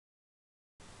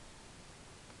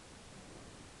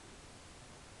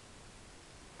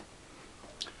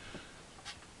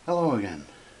Hello again,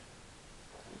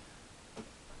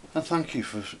 and thank you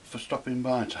for stopping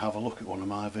by to have a look at one of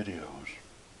my videos.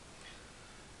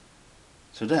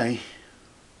 Today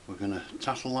we're going to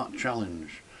tackle that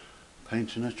challenge,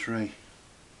 painting a tree.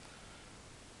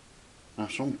 Now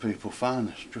some people find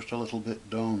this just a little bit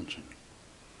daunting,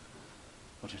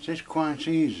 but it is quite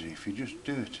easy if you just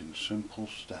do it in simple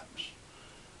steps.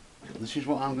 And this is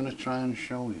what I'm going to try and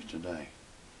show you today,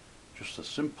 just the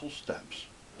simple steps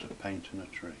to painting a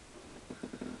tree.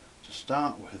 To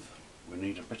start with, we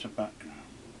need a bit of background.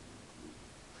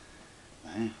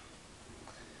 There.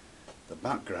 The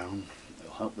background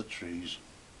will help the trees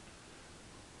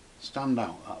stand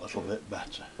out that little bit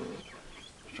better.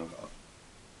 So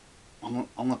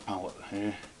on the palette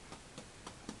here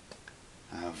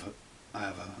I have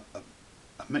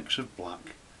a mix of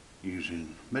black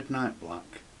using Midnight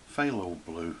Black, Phthalo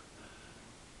Blue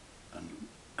and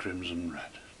Crimson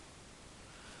Red.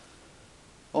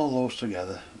 All those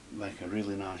together make a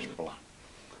really nice black.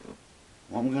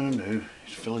 What I'm going to do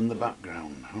is fill in the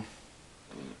background now,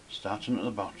 starting at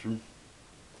the bottom,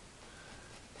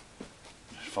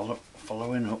 just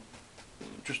following up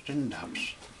just in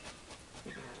dabs.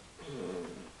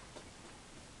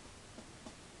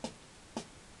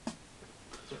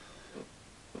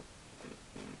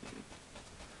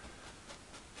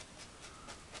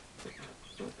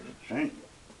 See?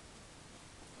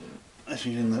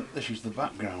 This is the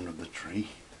background of the tree.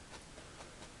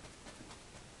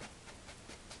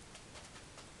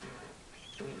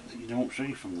 That you don't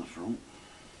see from the front.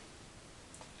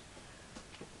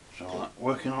 So like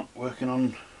working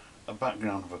on a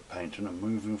background of a painting and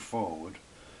moving forward,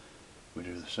 we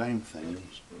do the same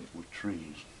things with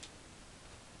trees.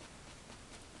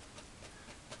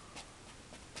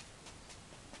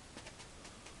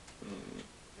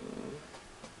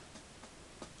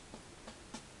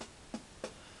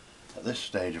 At this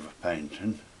stage of a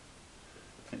painting,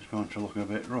 it's going to look a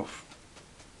bit rough.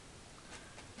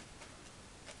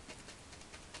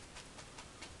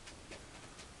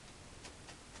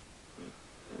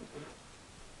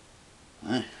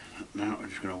 Now we're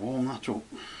just going to warm that up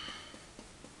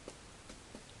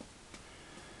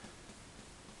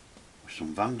with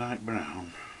some Van Dyke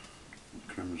Brown and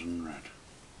Crimson Red.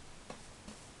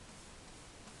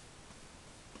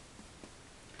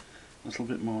 A little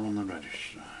bit more on the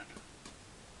reddish side.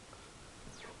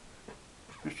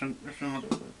 Just an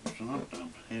odd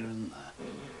dab here and there.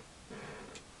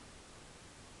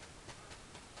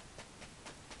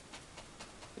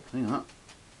 See that?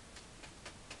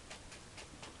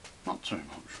 Not too much.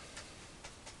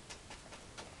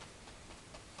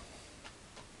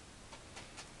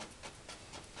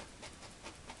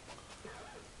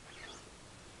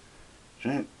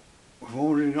 See, we've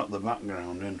already got the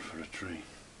background in for a tree.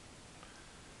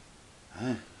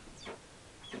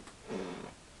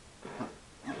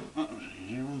 That was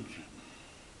easy, wasn't it?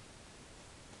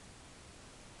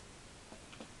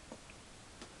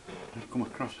 Just come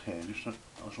across here just a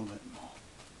little bit more.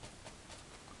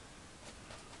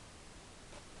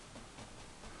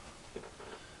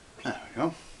 There we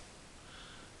go.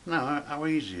 Now, how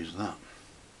easy is that?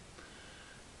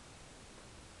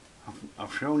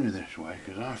 I've shown you this way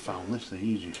because I found this the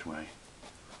easiest way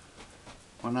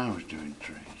when I was doing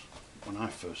trees, when I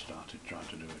first started trying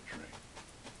to do a tree.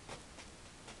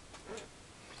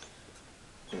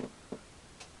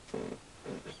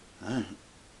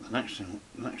 The next thing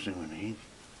we need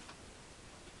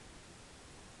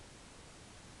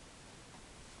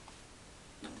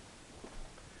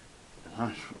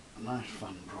a nice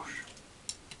fan brush.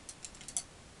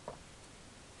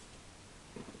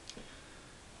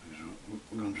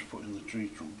 We're going to put in the tree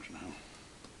trunks now.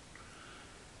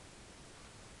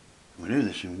 We do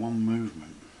this in one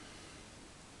movement.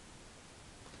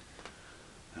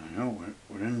 There we go,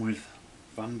 we're in with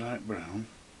Van Dyke Brown.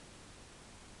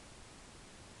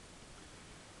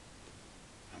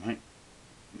 And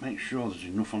make sure there's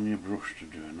enough on your brush to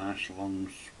do a nice long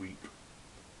sweep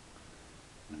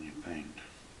when you paint.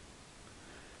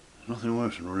 There's nothing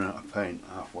worse than running out of paint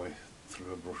halfway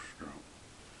through a brush stroke.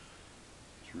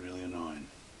 It's really annoying.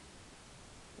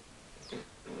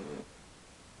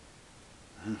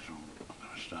 And so I'm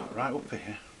going to start right up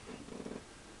here,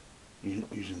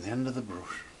 using the end of the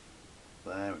brush.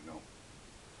 There we go.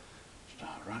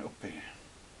 Start right up here.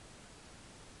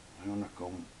 I'm going to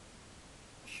come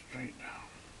straight down.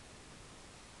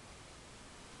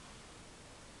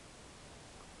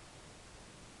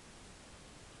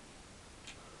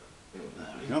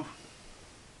 There we go.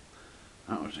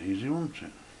 That was easy, wasn't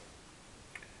it?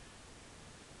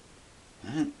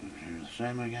 And do the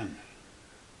same again.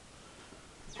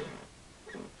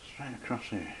 Straight across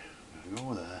here.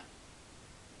 Go there.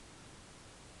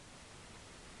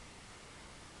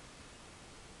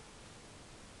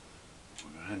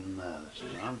 We're heading there this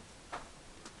time.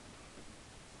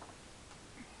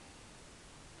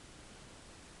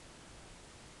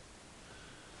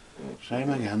 Same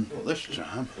again, but this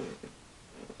time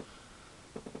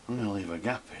I'm going to leave a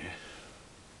gap here.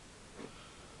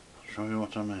 I'll show you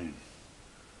what I mean.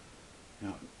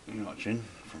 You're watching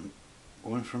from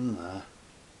going from there,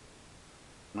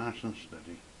 nice and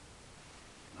steady,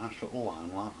 nice little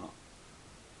line like that.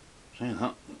 See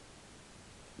that?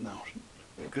 Now,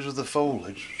 because of the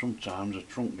foliage, sometimes the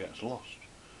trunk gets lost.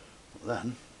 But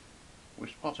then we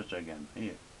spot it again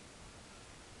here.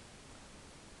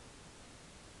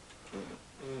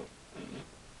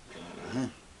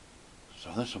 So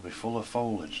this will be full of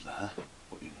foliage there,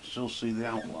 but you can still see the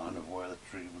outline of where the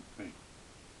tree would be.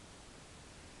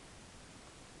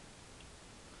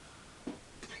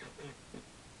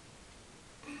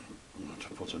 I'm going to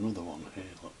put another one here,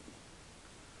 look.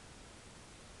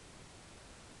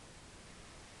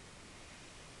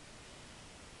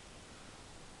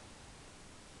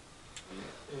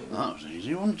 That was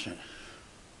easy, wasn't it?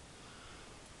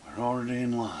 We're already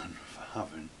in line for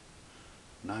having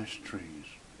nice trees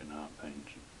in our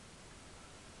painting.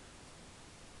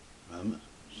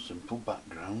 Simple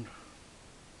background,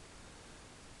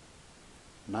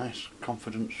 nice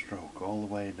confident stroke all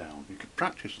the way down. You could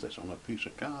practice this on a piece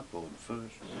of cardboard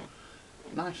first.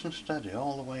 Nice and steady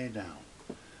all the way down.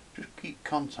 Just keep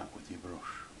contact with your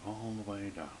brush all the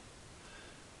way down.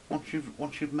 Once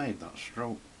you've made that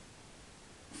stroke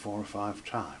 4 or 5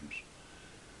 times,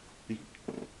 you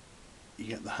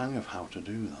get the hang of how to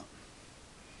do that.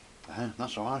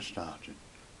 That's how I started.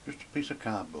 Just a piece of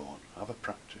cardboard, have a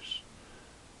practice.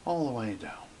 All the way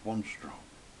down, one stroke.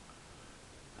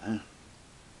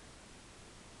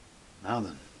 Now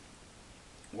then,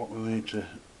 what we need to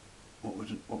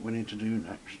do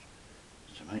next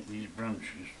is to make these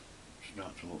branches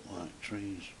start to look like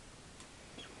trees.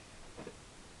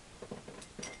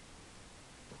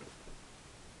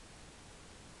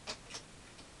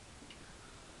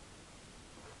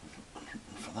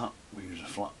 And for that we use a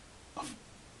flat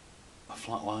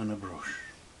liner brush,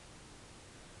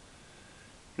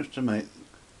 just to make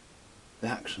the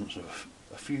accents of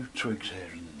a few twigs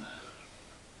here and there.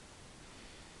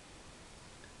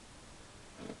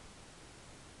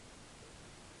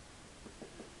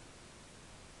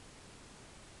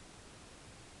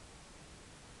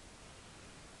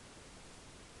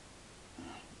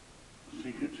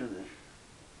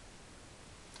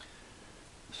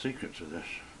 The secret to this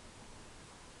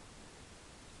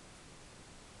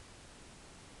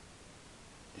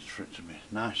is for it to be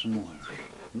nice and loose,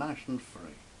 nice and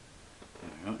free.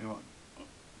 You want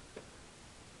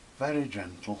very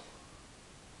gentle,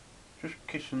 just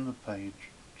kissing the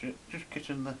page, just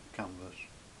kissing the canvas.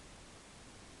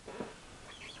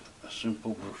 A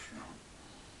simple brush stroke.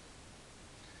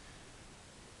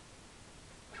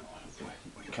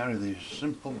 We carry these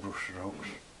simple brush strokes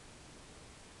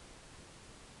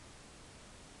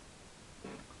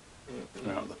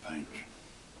throughout the paint.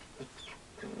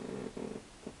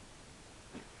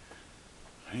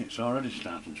 It's already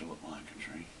starting to look like a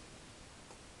tree.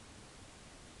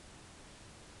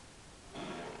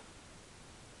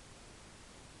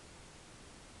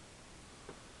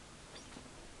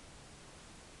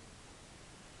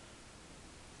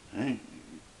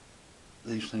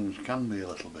 These things can be a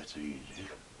little bit easy.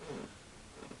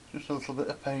 Just a little bit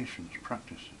of patience,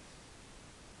 practicing.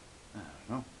 There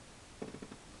we go.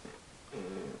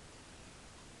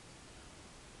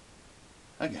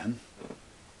 Again,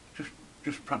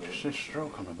 just practice this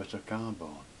stroke on a bit of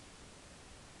cardboard.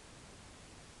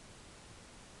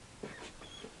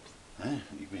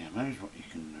 You'd be amazed what you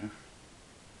can do.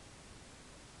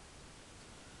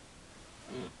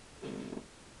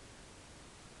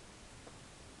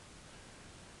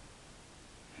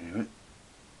 Here,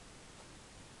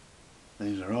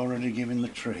 these are already giving the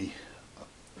tree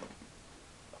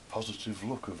a positive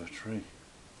look of a tree.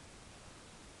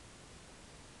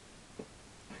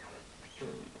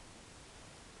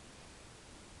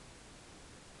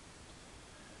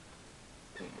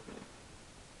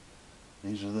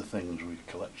 These are the things we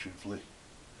collectively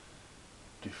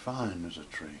define as a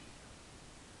tree.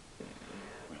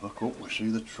 We look up, we see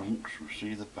the trunks, we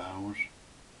see the boughs,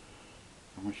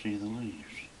 and we see the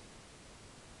leaves.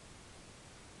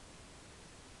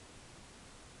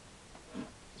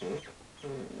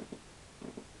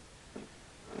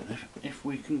 And if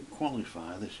we can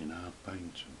qualify this in our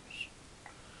paintings,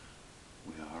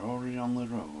 we are already on the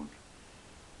road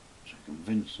to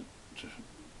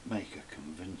make a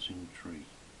convincing tree.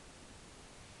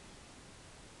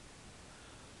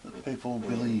 that people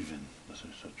believe in that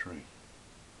it's a tree.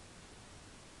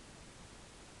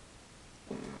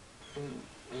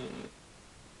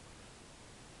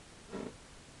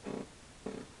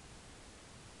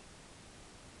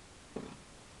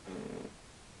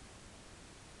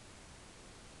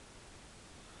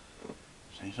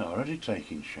 See, it's already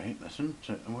taking shape, isn't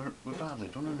it? And we've hardly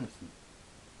done anything.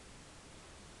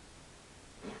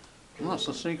 And that's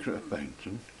the secret of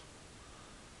painting.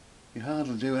 You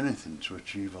hardly do anything to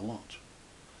achieve a lot.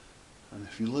 And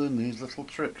if you learn these little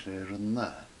tricks here and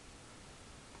there,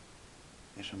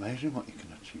 it's amazing what you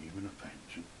can achieve in a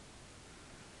painting.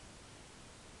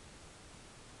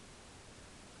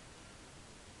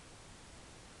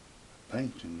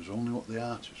 Painting is only what the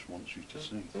artist wants you to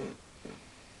see.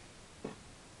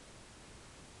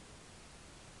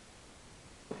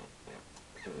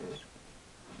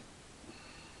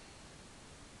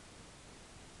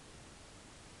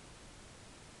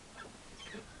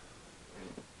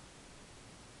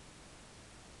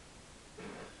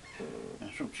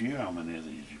 It's up to you how many of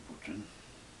these you put in.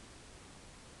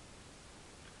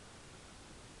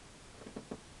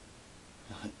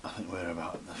 I think we're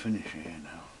about at the finish here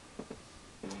now.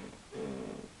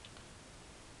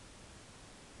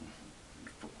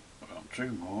 I've got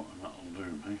 2 more and that'll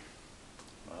do me.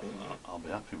 I'll be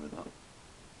happy with that.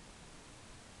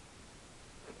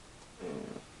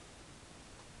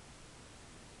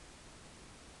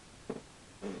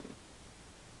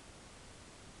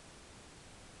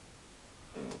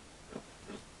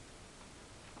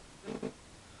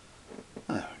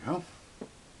 There we go.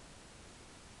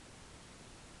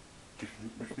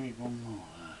 Just need one more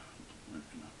there.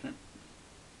 Looking at it.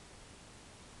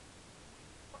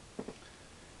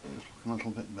 Just looking a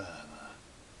little bit bare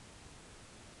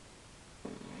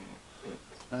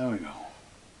there. There we go.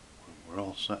 We're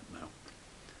all set now.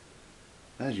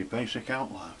 There's your basic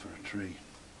outline for a tree.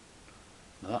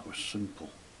 Now that was simple.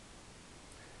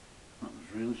 That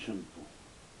was really simple.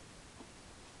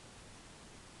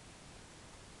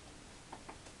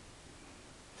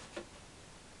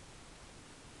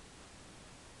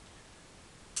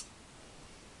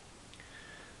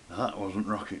 Now that wasn't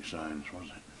rocket science, was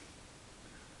it?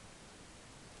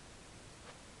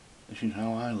 This is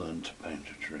how I learned to paint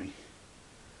a tree.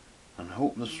 And I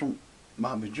hope there's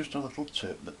might be just a little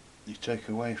tip that you take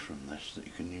away from this that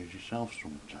you can use yourself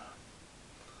sometime.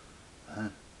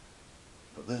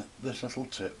 But this little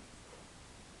tip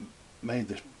made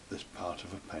this part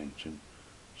of a painting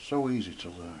so easy to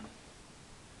learn.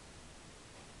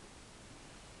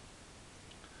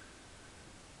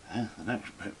 The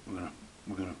next bit we're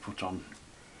gonna put on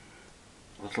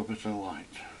a little bit of light.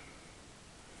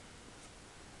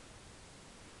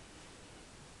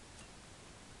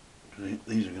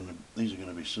 These are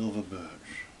gonna be silver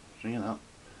birch. See that?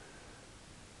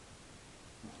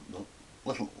 The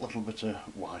little bit of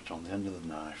white on the end of the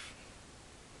knife.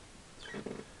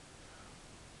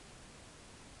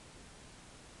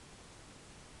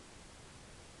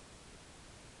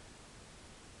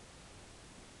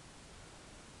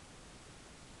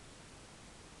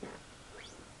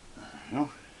 There we go.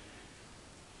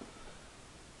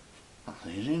 That's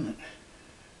easy, isn't it?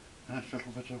 Nice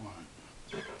little bit of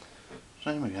white.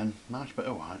 Same again, nice bit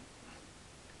of white.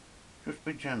 Just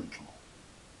be gentle.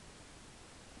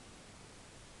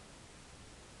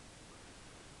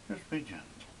 Just be gentle.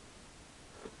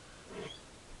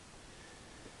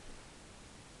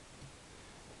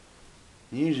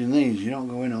 Using these, you don't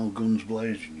go in all guns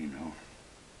blazing, you know.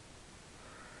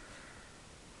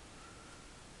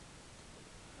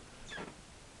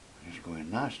 Just go in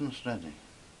nice and steady.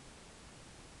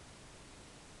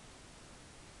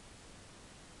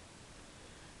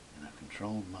 In a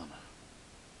controlled manner.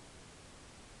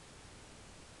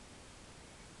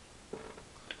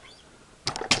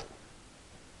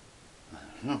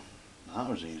 No, that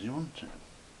was easy, wasn't it?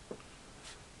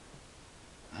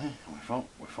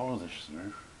 We follow this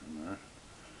through and there,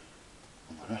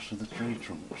 and the rest of the tree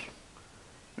trunks.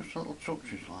 Just little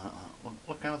touches like that.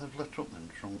 Look how they've lit up them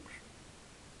trunks.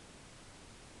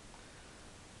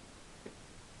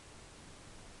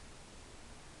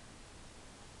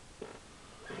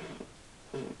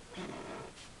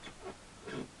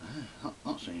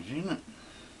 That's easy, isn't it?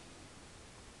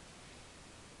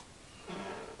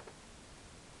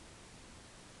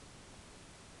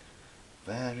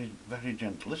 Very, very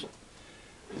gentle. This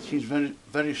is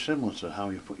very similar to how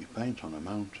you put your paint on a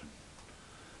mountain.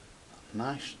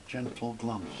 Nice, gentle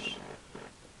glance.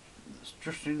 It's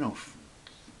just enough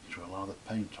to allow the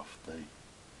paint off the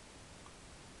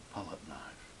palette knife.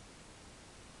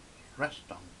 Rest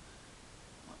on.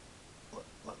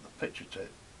 Let the picture take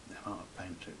the amount of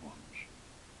paint it wants.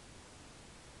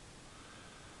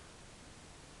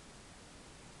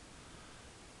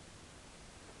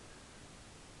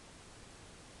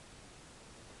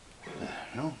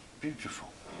 you go, beautiful.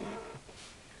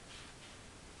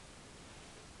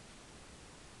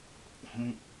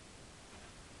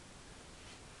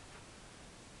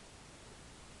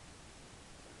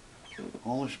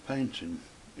 All this painting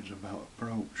is about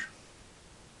approach.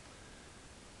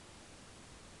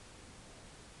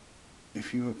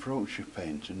 If you approach your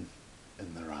painting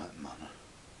in the right manner,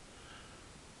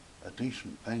 a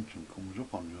decent painting comes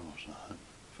up on your side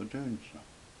for doing so.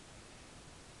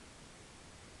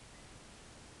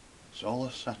 It's all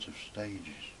a set of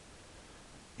stages.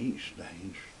 Each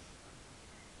stage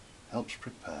helps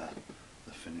prepare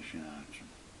the finishing item.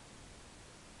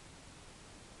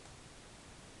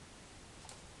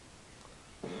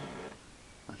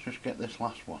 Let's just get this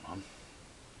last one on.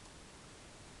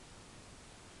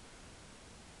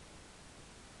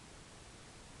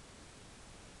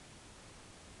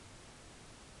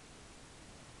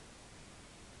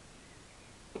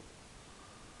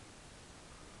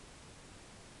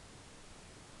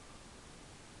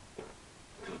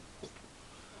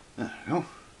 There we go.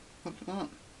 Look at that.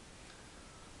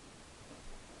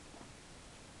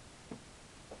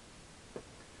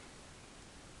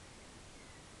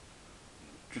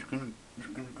 Just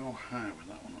gonna go high with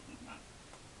that one at the back.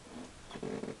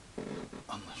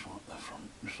 And this one at the front,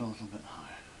 just a little bit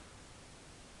higher.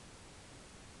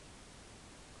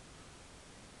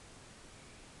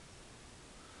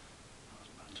 That's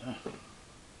better.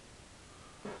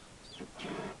 A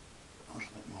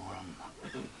little bit more on that.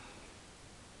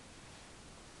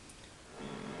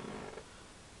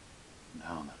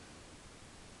 Now then.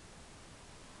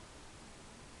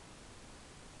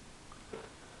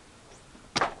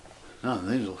 Now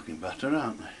these are looking better,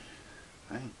 aren't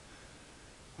they? Hey?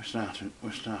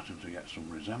 We're starting to get some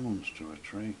resemblance to a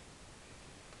tree.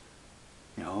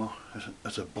 You know,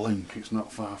 as a blink, it's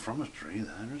not far from a tree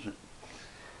there, is it?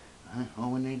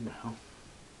 All we need now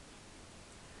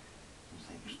is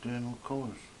the external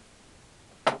colours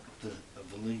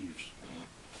of the leaves.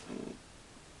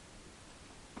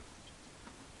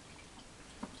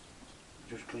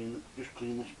 Just clean this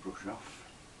brush off.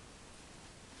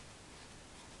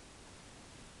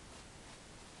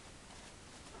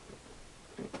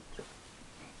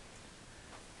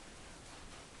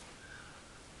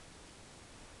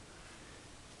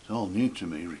 It's all new to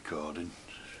me, recording.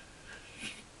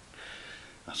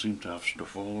 I seem to have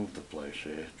stuff all over the place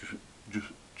here,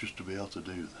 just to be able to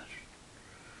do this.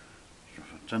 So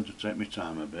if I tend to take my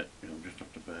time a bit, you'll just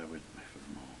have to bear with me for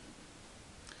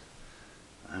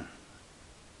a moment.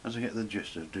 As I get the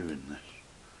gist of doing this,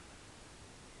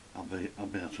 I'll be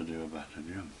able to do a better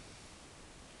job.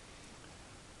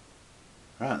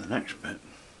 Right, the next bit,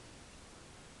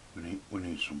 we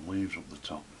need some leaves up the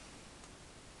top.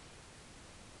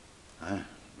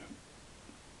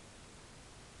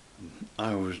 I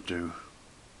always do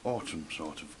autumn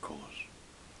sort of colours.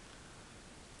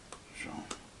 So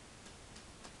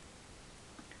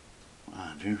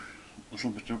I do a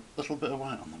little bit of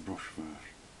white on the brush first.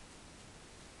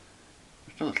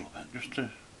 Just a little bit,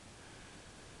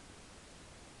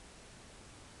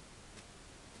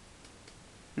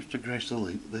 just to grace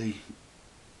the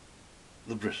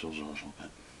bristles a little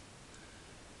bit.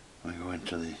 I go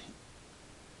into the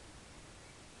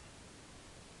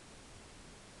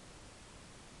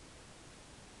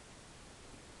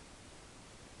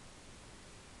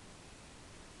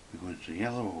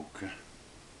yellow ochre.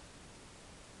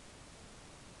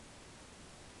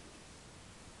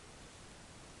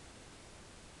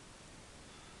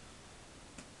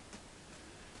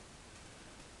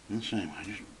 In the same way,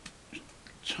 just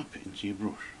tap it into your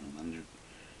brush and then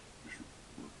just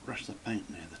rest the paint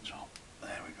near the top.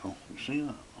 There we go. You see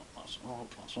that? That's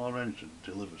all ready to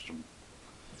deliver some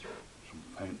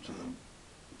paint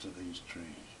to these trees.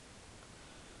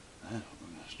 We're going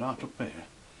to start up here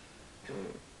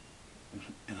in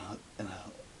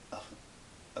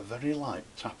a very light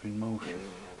tapping motion.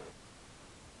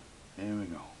 Here we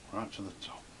go, right to the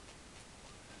top.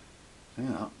 See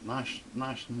that?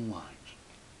 Nice and light.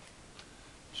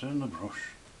 Turn the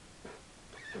brush.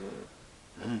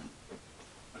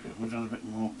 We've got a bit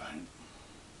more paint.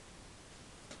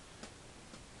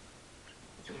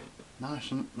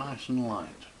 Nice and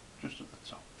light, just at the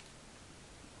top.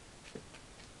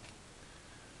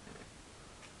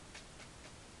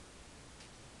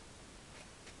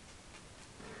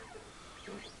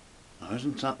 Now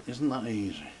isn't that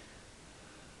easy?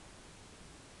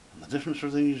 And the difference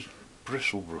with these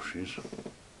bristle brushes,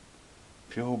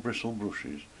 pure bristle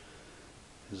brushes,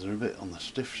 is they're a bit on the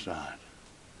stiff side.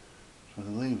 So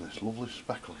they leave this lovely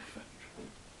speckle effect.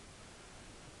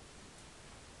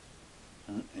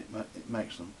 And it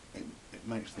makes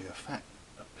the effect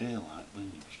appear like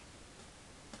leaves.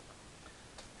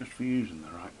 just for using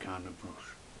the right kind of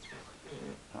brush.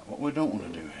 Now, what we don't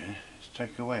want to do here is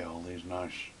take away all these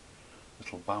nice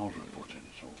little bows we put in,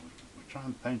 so we try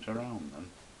and paint around them.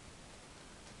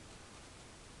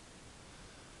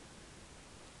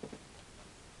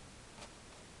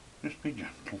 Just be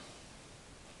gentle.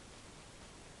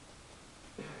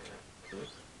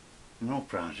 No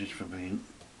prizes for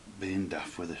being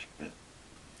daft with this bit.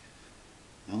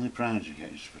 The only prize you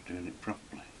get is for doing it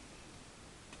properly.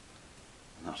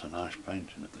 And that's a nice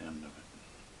painting at the end of it.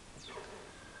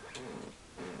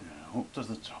 Yeah, up to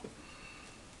the top.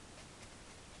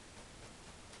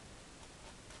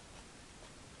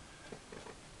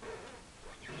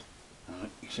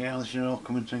 You see how this is all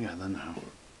coming together now?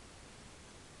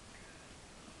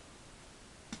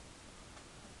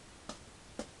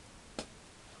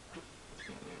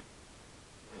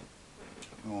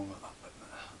 Go over that bit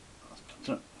there. That's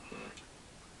it.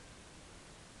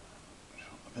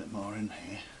 A bit more in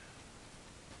here.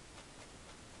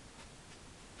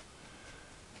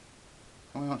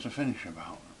 And we want to finish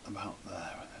about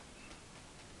there with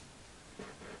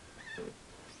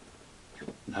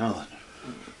it. Now then,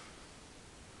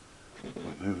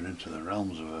 we're moving into the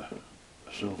realms of a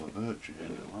silver birch here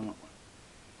now, aren't we?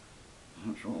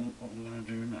 That's what we're going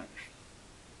to do next.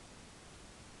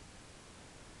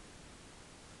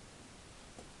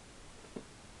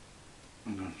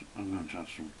 I'm going to add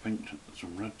some pink,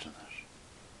 some red to this.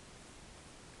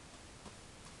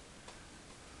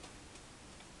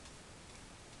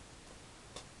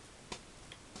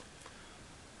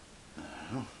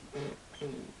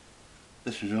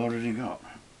 This has already got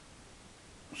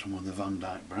some of the Van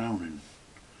Dyke Brown in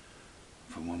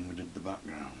from when we did the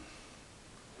background.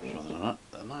 So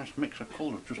there's a nice mix of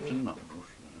colour just in that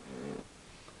brush.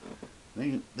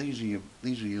 These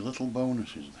are your little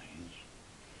bonuses.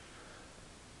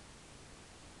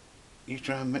 You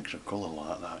try and mix a colour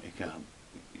like that, you can't.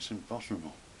 It's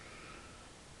impossible.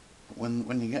 But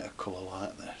when you get a colour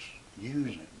like this,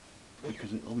 use it,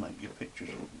 because it'll make your pictures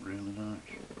look really nice.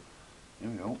 Here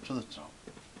we go, up to the top.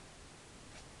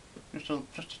 Just a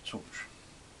touch.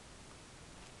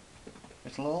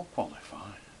 It'll all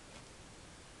qualify.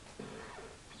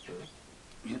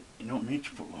 You don't need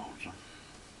to put loads on.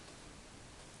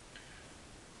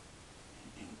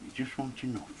 You just want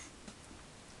enough.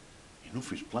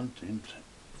 Enough is plenty, isn't it?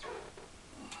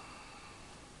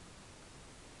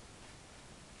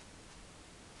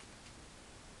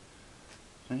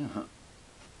 So yeah,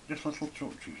 just little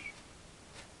touches.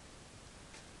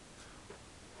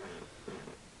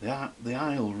 The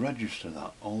eye will register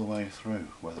that all the way through,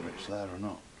 whether it's there or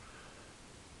not.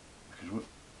 Because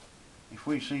if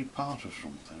we see part of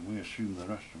something, we assume the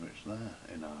rest of it's there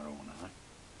in our own eye.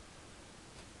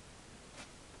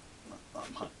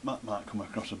 That might come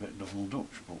across a bit double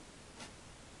Dutch, but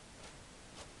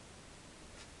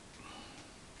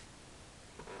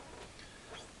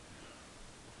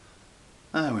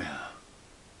there we are.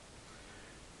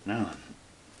 Now then,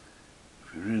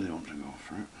 if we really want to go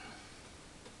for it,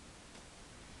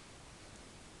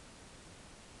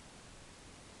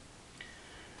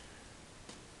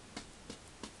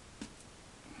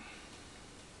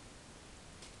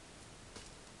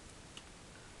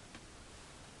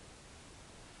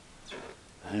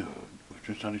 anyway, we've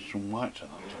just added some white to that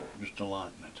top, just to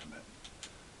lighten it a bit.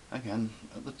 Again,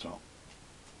 at the top,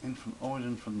 always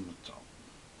in from the top.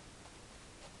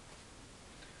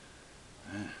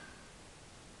 Yeah.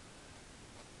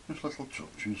 Just little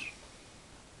touches.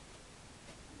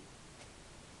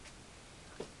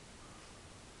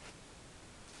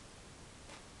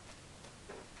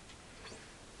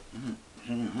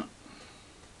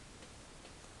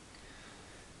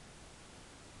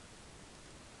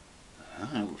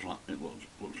 It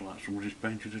looks like somebody's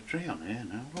painted a tree on here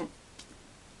now, look.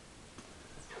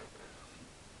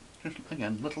 Just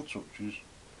again, little touches.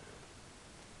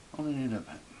 Only need a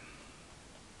bit.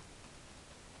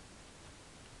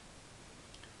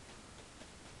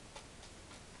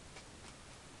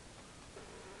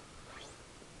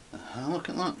 Look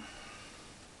at that.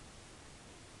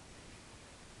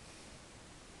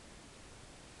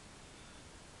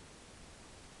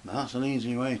 Now that's an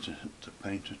easy way to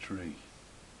paint a tree,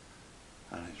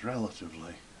 and it's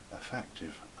relatively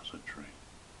effective as a tree.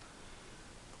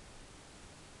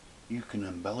 You can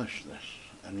embellish this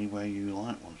any way you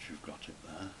like once you've got it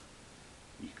there.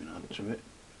 You can add to it,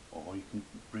 or you can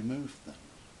remove things.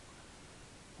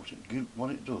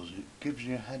 What it does, it gives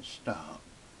you a head start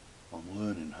on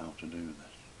learning how to do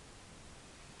this.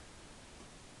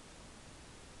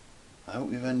 I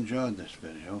hope you've enjoyed this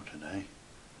video today.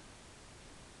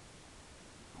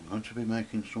 I'm going to be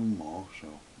making some more, so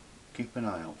keep an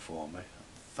eye out for me.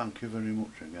 thank you very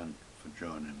much again for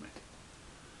joining me.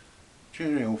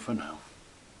 Cheerio for now.